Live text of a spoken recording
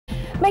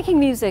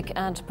Making music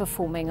and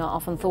performing are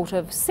often thought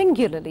of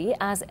singularly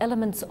as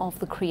elements of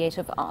the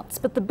creative arts,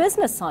 but the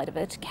business side of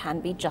it can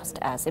be just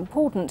as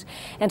important.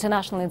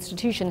 International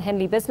institution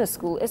Henley Business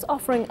School is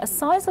offering a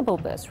sizable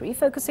bursary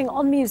focusing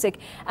on music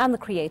and the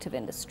creative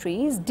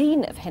industries.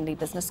 Dean of Henley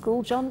Business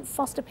School, Jon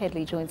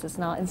Foster-Pedley, joins us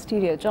now in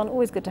studio. Jon,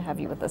 always good to have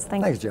you with us.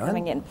 Thanks for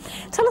coming in.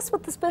 Tell us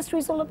what this bursary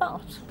is all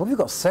about. Well, we've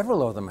got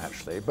several of them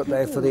actually, but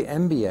they're for the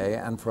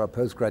MBA and for our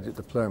postgraduate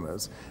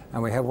diplomas,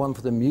 and we have one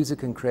for the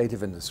music and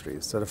creative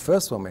industries. So the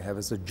first one we have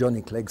is the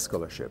Johnny Clegg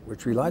Scholarship,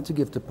 which we like to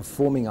give to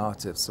performing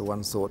artists of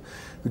one sort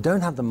who don't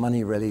have the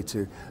money really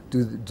to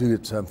do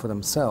it for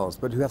themselves,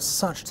 but who have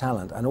such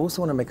talent and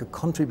also want to make a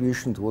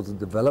contribution towards the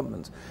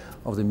development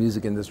of the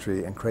music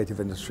industry and creative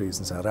industries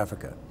in South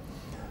Africa.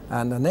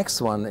 And the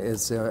next one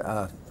is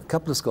a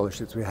couple of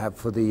scholarships we have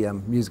for the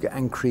music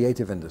and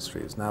creative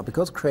industries. Now,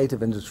 because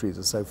creative industries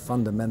are so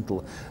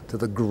fundamental to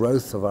the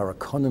growth of our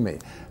economy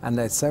and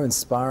they're so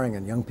inspiring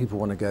and young people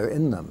want to go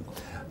in them,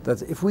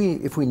 that if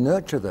we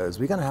nurture those,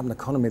 we're going to have an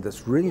economy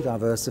that's really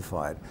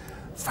diversified,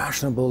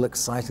 fashionable,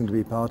 exciting to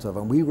be part of,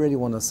 and we really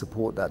want to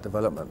support that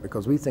development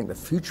because we think the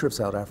future of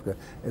South Africa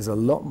is a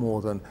lot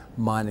more than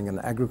mining and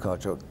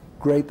agriculture.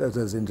 Great as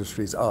those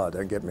industries are,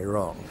 don't get me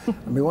wrong.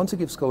 And we want to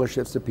give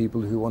scholarships to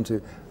people who want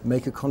to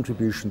make a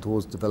contribution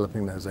towards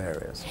developing those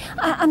areas.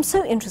 I'm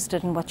so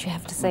interested in what you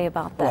have to say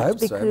about that. Well, I hope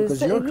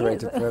because you're a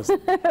creative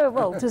person.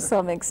 Well, to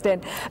some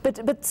extent.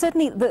 But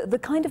certainly the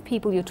kind of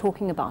people you're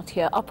talking about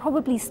here are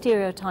probably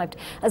stereotyped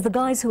as the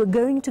guys who are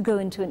going to go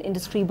into an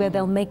industry where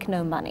they'll make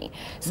no money.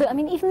 So, I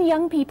mean, even the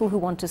young people who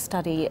want to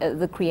study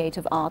the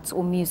creative arts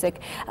or music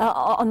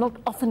are not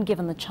often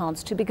given the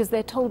chance to because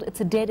they're told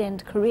it's a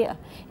dead-end career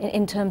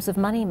in terms of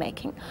money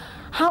making.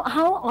 How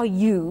are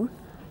you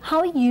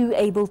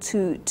able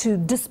to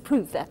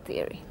disprove that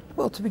theory?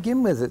 Well, to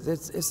begin with,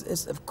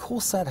 it's of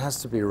course that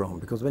has to be wrong,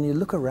 because when you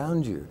look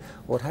around you,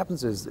 what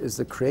happens is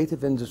the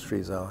creative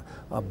industries are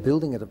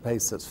building at a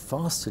pace that's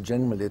faster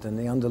generally than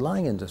the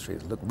underlying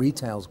industries. Look,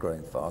 retail's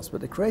growing fast, but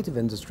the creative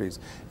industries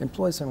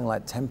employ something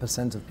like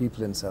 10% of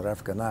people in South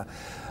Africa now,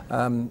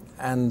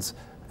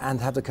 and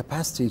have the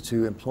capacity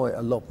to employ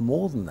a lot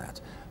more than that.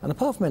 And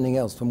apart from anything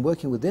else, from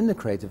working within the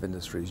creative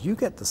industries, you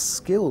get the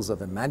skills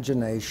of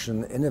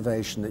imagination,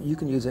 innovation that you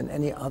can use in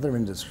any other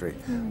industry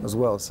as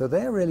well. So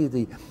they're really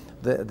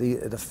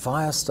the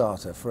fire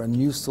starter for a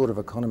new sort of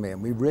economy,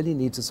 and we really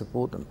need to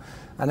support them.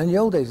 And in the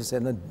old days, they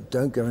said, no,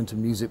 don't go into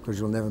music because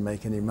you'll never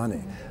make any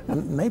money.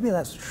 And maybe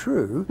that's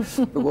true,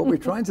 but what we're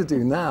trying to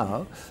do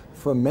now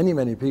for many,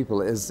 many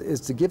people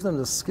is to give them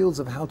the skills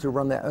of how to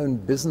run their own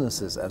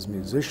businesses as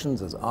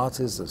musicians, as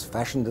artists, as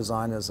fashion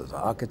designers, as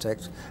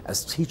architects,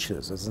 as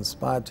teachers, as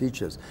inspired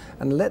teachers,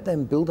 and let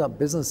them build up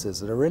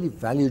businesses that are really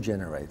value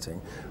generating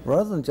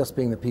rather than just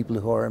being the people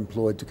who are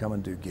employed to come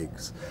and do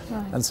gigs.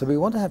 Right. And so we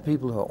want to have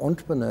people who are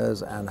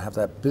entrepreneurs and have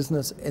that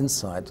business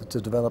insight to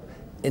develop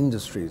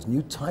industries,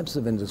 new types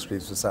of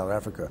industries for South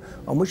Africa,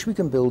 on which we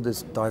can build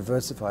this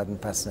diversified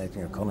and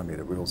fascinating economy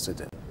that we all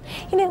sit in.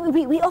 You know,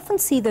 we often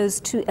see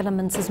those two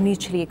elements as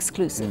mutually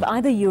exclusive.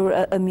 Either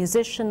you're a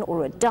musician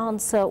or a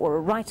dancer or a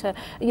writer,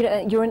 you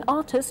know, you're an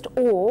artist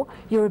or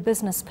you're a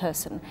business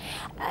person.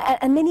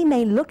 And many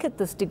may look at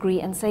this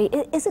degree and say,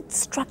 is it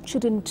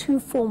structured in too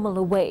formal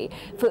a way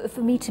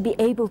for me to be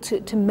able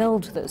to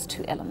meld those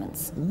two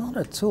elements? Not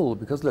at all,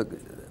 because look,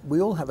 we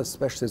all have a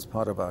specialist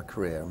part of our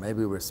career.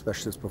 Maybe we're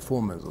specialist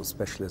performers or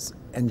specialist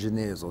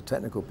engineers or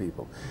technical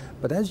people.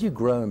 But as you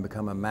grow and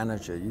become a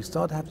manager, you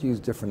start to have to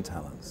use different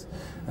talents.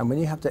 And when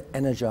you have to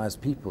energize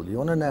people, you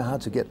want to know how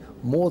to get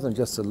more than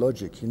just the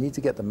logic. You need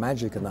to get the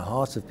magic and the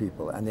heart of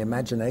people and the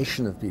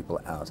imagination of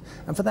people out.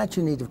 And for that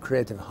you need a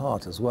creative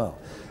heart as well.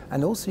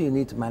 And also you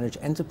need to manage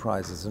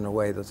enterprises in a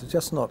way that are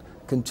just not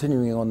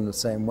continuing on in the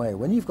same way.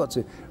 When you've got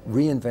to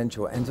reinvent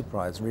your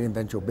enterprise,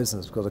 reinvent your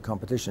business because of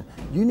competition,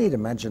 you need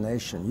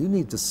imagination. You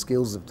need the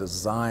skills of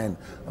design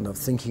and of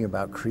thinking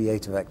about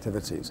creative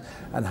activities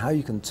and how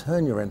you can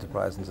turn your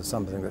enterprise into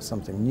something that's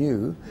something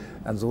new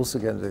and is also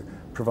going to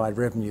provide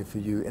revenue for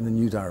you in a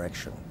new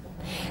direction.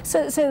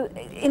 So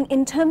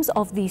in terms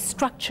of the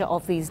structure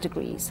of these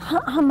degrees,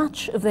 how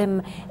much of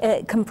them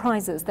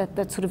comprises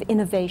that sort of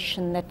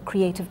innovation, that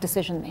creative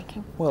decision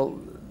making? Well,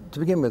 to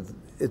begin with,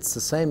 it's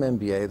the same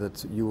MBA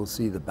that you will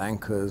see the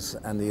bankers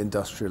and the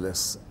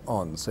industrialists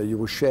on. So you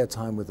will share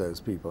time with those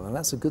people. And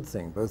that's a good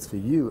thing, both for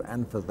you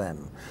and for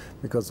them,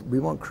 because we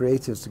want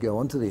creatives to go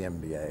onto the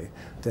MBA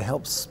to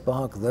help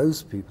spark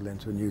those people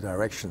into a new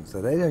direction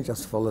so they don't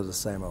just follow the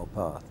same old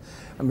path.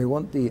 And we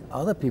want the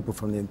other people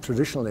from the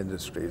traditional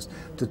industries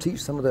to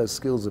teach some of those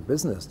skills of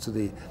business to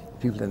the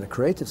people in the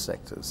creative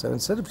sectors. So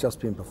instead of just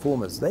being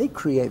performers, they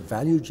create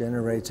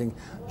value-generating,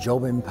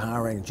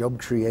 job-empowering,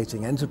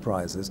 job-creating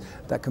enterprises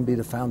that can be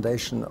the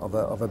foundation of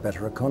a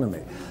better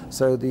economy.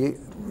 So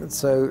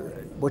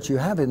what you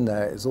have in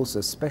there is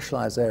also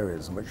specialized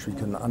areas in which we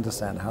can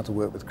understand how to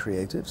work with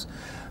creatives,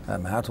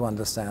 how to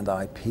understand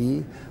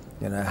IP,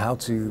 you know, how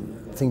to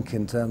think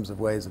in terms of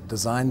ways of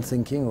design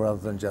thinking rather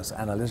than just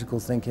analytical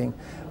thinking,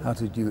 how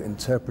to do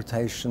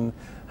interpretation,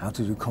 how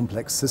to do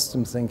complex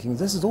system thinking.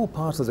 This is all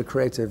part of the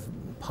creative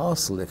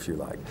parcel, if you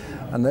like.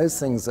 And those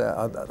things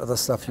are the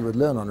stuff you would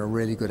learn on a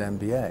really good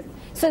MBA.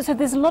 So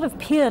there's a lot of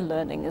peer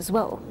learning as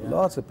well.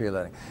 Lots of peer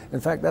learning. In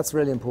fact, that's a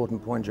really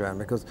important point, Joanne,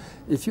 because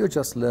if you're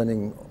just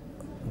learning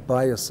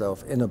by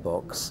yourself in a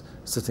box,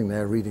 sitting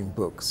there reading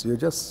books, you're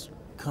just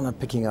kind of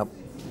picking up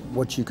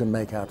what you can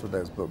make out of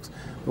those books.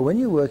 But when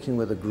you're working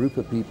with a group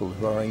of people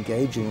who are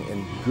engaging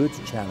in good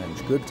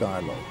challenge, good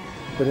dialogue,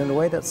 but in a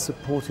way that's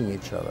supporting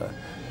each other,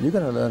 you're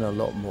going to learn a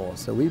lot more.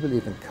 So we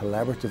believe in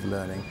collaborative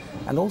learning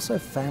and also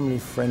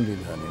family-friendly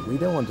learning. We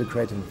don't want to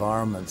create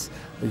environments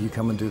where you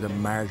come and do the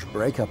marriage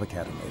breakup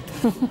academy.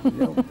 You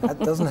know, that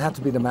doesn't have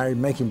to be the married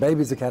making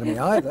babies academy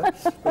either,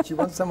 but you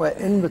want somewhere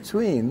in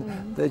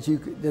between that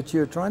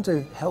you're trying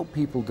to help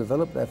people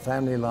develop their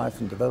family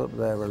life and develop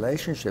their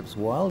relationships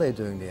while they're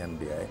doing the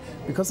MBA,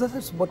 because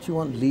that's what you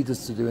want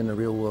leaders to do in the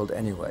real world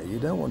anyway. You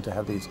don't want to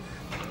have these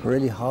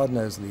really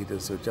hard-nosed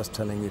leaders who are just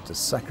telling you to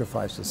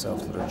sacrifice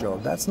yourself for the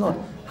job. That's not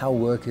how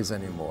work is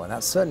anymore, and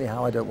that's certainly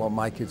how I don't want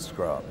my kids to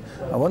grow up.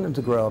 I want them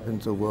to grow up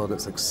into a world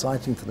that's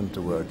exciting for them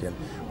to work in,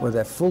 where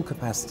they're full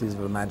capacities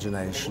of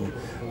imagination,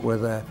 where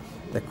they're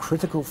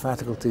critical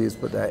faculties,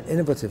 but their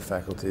innovative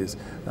faculties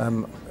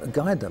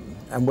guide them,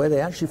 and where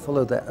they actually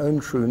follow their own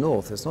true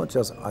north. It's not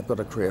just, I've got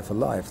a career for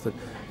life, that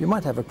you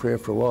might have a career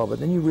for a while, but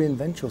then you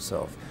reinvent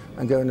yourself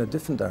and go in a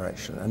different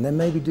direction, and then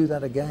maybe do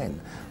that again.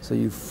 So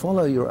you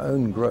follow your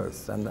own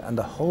growth, and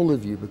the whole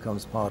of you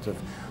becomes part of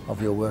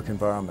your work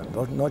environment,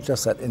 not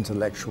just that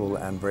intellectual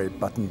and very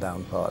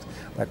buttoned-down part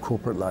that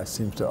corporate life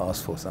seems to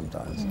ask for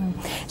sometimes.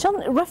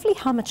 Jon, roughly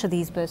how much are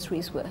these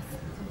bursaries worth?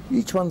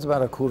 Each one's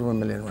about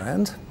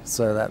R250,000,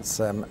 so that's,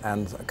 and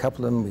a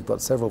couple of them, we've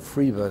got several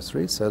free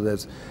bursaries, so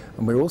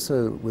and we're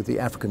also with the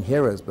African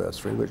Heroes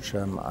bursary, which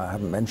I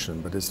haven't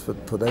mentioned, but is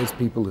for those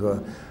people who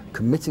are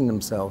committing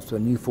themselves to a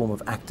new form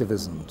of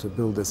activism, to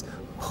build this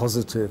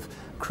positive,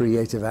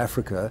 creative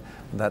Africa,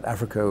 that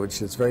Africa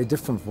which is very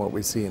different from what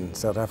we see in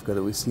South Africa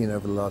that we've seen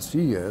over the last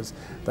few years.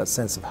 That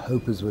sense of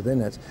hope is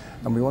within it,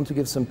 and we want to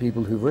give some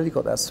people who've really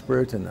got that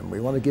spirit in them, we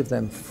want to give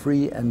them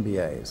free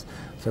MBAs.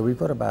 So we've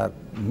got about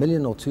 $1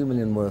 million or $2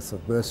 million worth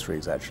of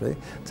bursaries actually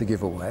to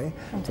give away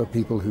for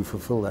people who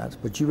fulfill that.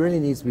 But you really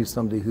need to be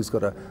somebody who's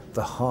got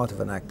the heart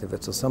of an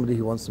activist, or somebody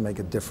who wants to make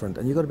a difference,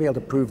 and you've got to be able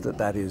to prove that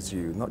that is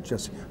you, not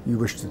just you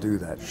wish to do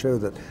that. Show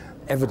that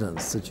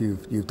evidence that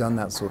you've done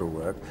that sort of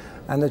work,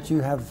 and that you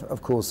have,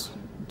 of course,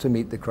 to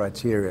meet the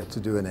criteria to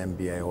do an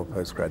MBA or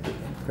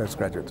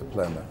postgraduate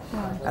diploma.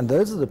 Right. And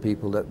those are the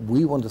people that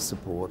we want to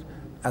support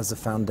as the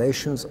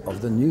foundations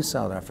of the new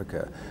South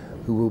Africa,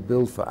 who will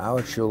build for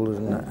our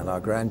children and our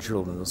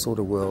grandchildren the sort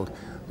of world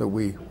that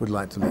we would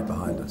like to leave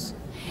behind us.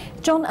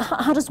 Jon,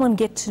 how does one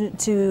get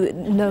to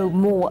know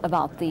more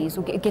about these,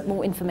 or get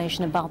more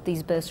information about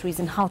these bursaries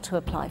and how to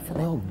apply for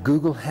them? Well,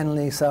 Google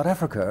Henley South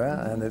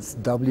Africa, and it's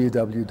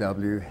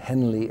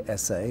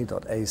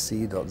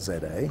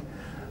www.henleysa.ac.za.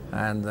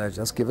 And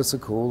just give us a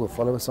call or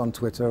follow us on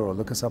Twitter or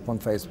look us up on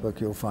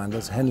Facebook. You'll find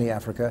us, Henley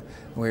Africa.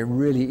 And we're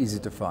really easy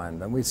to find.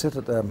 And we sit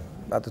at the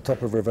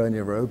top of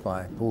Rivonia Road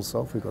by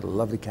Poolsoft. We've got a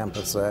lovely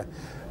campus there.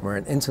 We're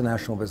an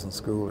international business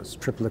school. It's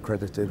triple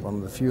accredited, one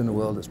of the few in the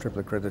world that's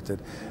triple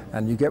accredited.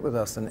 And you get with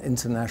us an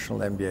international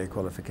MBA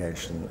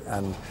qualification.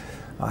 And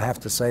I have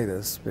to say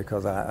this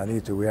because I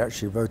need to. We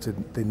actually voted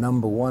the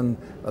 #1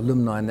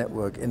 alumni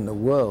network in the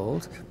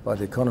world by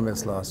The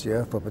Economist last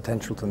year for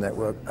potential to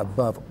network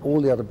above all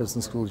the other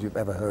business schools you've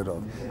ever heard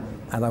of.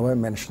 And I won't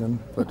mention them,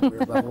 but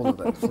we're above all of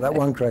that. So that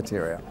one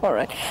criteria. All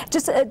right.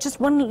 Just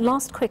one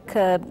last quick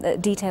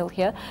detail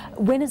here.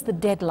 When is the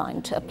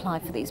deadline to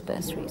apply for these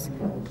bursaries?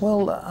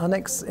 Well, our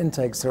next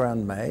intake's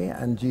around May,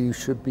 and you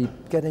should be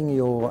getting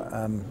your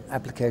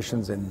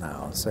applications in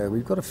now. So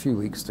we've got a few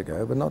weeks to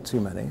go, but not too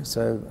many.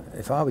 So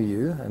if I were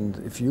you, and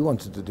if you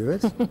wanted to do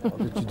it, not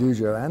that you do,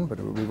 Joanne, but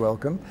it would be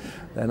welcome,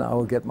 then I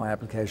will get my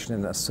application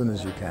in as soon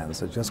as you can.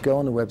 So just go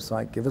on the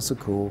website, give us a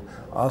call,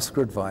 ask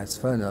for advice,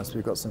 phone us.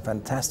 We've got some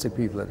fantastic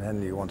people at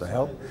Henley who want to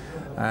help,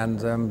 and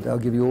they'll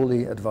give you all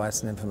the advice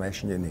and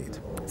information you need.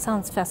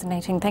 Sounds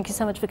fascinating. Thank you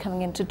so much for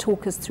coming in to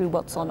talk us through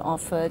what's on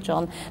offer,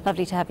 Jon.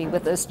 Lovely to have you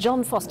with us.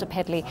 Jon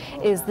Foster-Pedley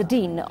is the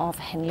Dean of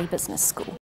Henley Business School.